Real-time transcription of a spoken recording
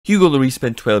Hugo Lloris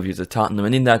spent 12 years at Tottenham,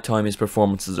 and in that time his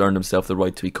performances earned himself the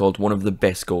right to be called one of the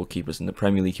best goalkeepers in the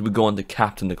Premier League. He would go on to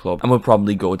captain the club and would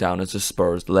probably go down as a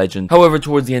Spurs legend. However,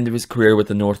 towards the end of his career with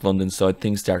the North London side,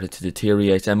 things started to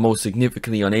deteriorate, and most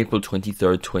significantly on April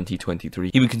 23rd, 2023,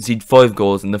 he would concede 5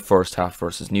 goals in the first half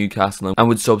versus Newcastle and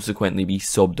would subsequently be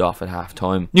subbed off at half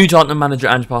time. New Tottenham manager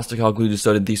Ange Postecoglou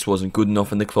decided this wasn't good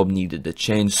enough and the club needed a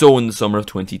change, so in the summer of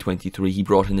 2023 he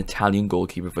brought in Italian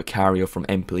goalkeeper Vicario from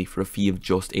Emploi for a fee of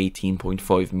just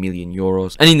 18.5 million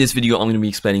euros. And in this video I'm going to be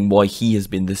explaining why he has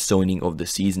been the signing of the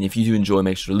season. If you do enjoy,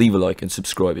 make sure to leave a like and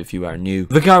subscribe if you are new.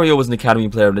 Vicario was an academy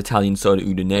player of the Italian side of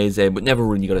Udinese, but never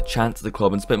really got a chance at the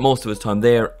club and spent most of his time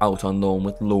there out on loan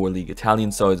with lower league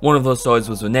Italian sides. One of those sides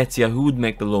was Venezia, who would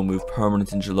make the loan move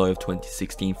permanent in July of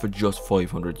 2016 for just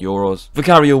 500 euros.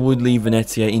 Vicario would leave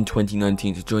Venezia in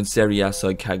 2019 to join Serie A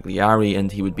side Cagliari,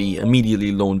 and he would be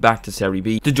immediately loaned back to Serie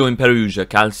B to join Perugia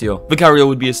Calcio. Vicario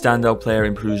would be a standout player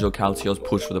in Perugia Calcio's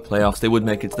push for the playoffs. They would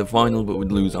make it to the final but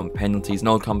would lose on penalties. In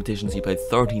all competitions he played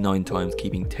 39 times,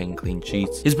 keeping 10 clean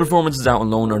sheets. His performances out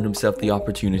on loan earned himself the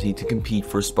opportunity to compete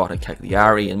for a spot at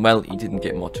Cagliari, and well, he didn't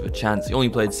get much of a chance. He only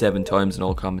played 7 times in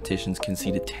all competitions,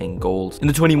 conceded 10 goals. In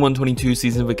the 21-22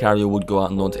 season, Vicario would go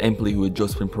out on loan to Emploi, who had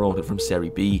just been promoted from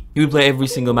Serie B. He would play every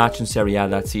single match in Serie A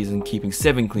that season, keeping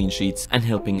 7 clean sheets and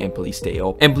helping Empoli stay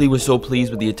up. Empoli was so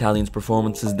pleased with the Italians'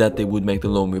 performances that they would make the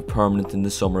loan move permanent in the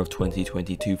summer of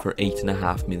 2022 for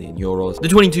 8.5 million euros. The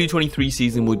 22-23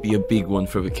 season would be a big one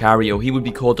for Vicario. He would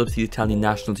be called up to the Italian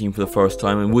national team for the first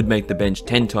time and would make the bench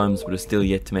 10 times, but is still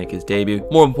yet to make his debut.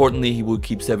 More importantly, he would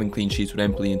keep 7 clean sheets with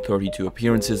Empoli in 32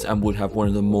 appearances and would have one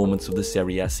of the moments of the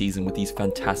Serie A season with these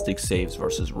fantastic saves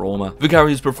versus Roma.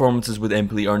 Vicario's performances with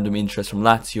Empoli earned him interest from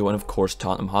Lazio and of course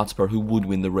Tottenham Hotspur, who would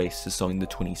win the race to sign the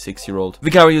 26-year-old.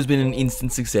 Vicario has been an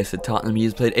instant success at Tottenham. He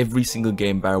has played every single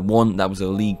game bar one, that was a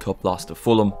League Cup loss to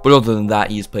Fulham, but other than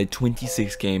that he has played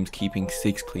 26 games, keeping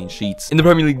 6 clean sheets. In the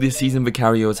Premier League this season,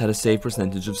 Vicario has had a save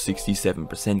percentage of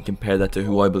 67%. Compare that to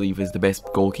who I believe is the best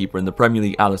goalkeeper in the Premier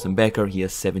League, Alisson Becker. He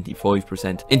has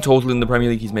 75%. In total in the Premier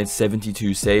League he's made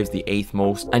 72 saves, the 8th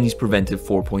most, and he's prevented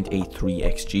 4.83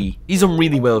 XG. He's done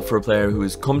really well for a player who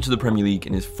has come to the Premier League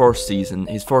in his first season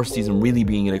really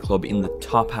being in a club in the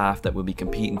top half that will be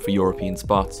competing for European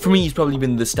spots. For me, he's probably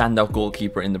been the standout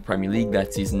goalkeeper in the Premier League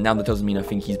that season. Now that doesn't mean I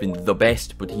think he's been the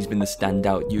best, but he's been the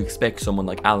standout. You expect someone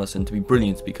like Alisson to be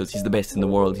brilliant because he's the best in the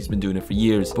world, he's been doing it for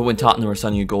years, but when Tottenham are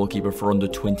signing a goalkeeper for under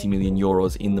 20 million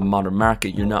euros in the modern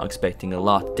market, you're not expecting a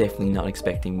lot, definitely not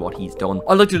expecting what he's done.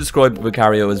 I'd like to describe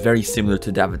Vicario as very similar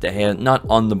to David De Gea. Not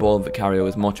on the ball, Vicario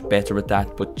is much better at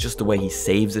that, but just the way he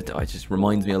saves it, it just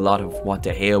reminds me a lot of what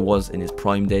De Gea was in his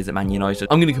prime days at Man United.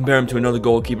 I'm going to compare him to another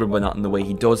goalkeeper, but not in the way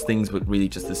he does things, but really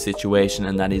just the situation,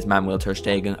 and that is Manuel ter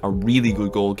Stegen, a really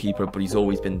good goalkeeper, but he's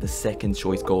always been the second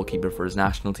choice goalkeeper for his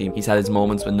national team. He's had his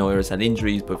moments when Neuer has had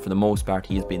injuries, but for the most part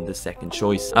he has been the second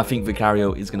choice. I think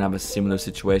Vicario is going to have a similar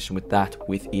situation with that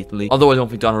with Italy. Although I don't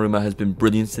think Donnarumma has been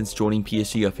brilliant since joining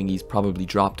PSG, I think he's probably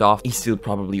dropped off. He's still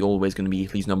probably always going to be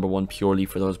Italy's #1 purely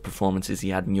for those performances he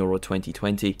had in Euro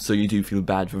 2020, so you do feel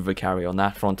bad for Vicario on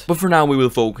that front. But for now we will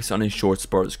focus on his short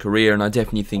Spurs career, and I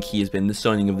definitely think he has been the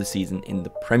signing of the season in the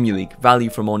Premier League. Value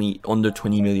for money, under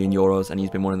 20 million euros, and he's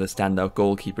been one of the standout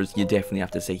goalkeepers. You definitely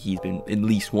have to say he's been at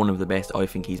least one of the best. I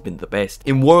think he's been the best.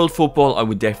 In world football, I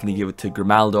would definitely give it to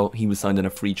Grimaldo. He was signed on a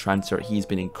free transfer. He's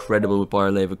been incredible with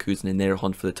Bayer Leverkusen in their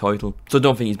hunt for the title. So I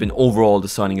don't think he's been overall the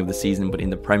signing of the season, but in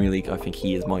the Premier League, I think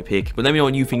he is my pick. But let me know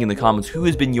what you think in the comments. Who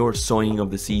has been your signing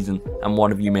of the season, and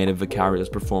what have you made of Vicario's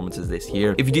performances this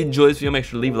year? If you did enjoy this video, make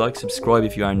sure to leave a like, subscribe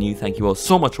if you are new. Thank you all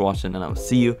so much for watching, and I will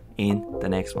see you in the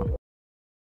next one.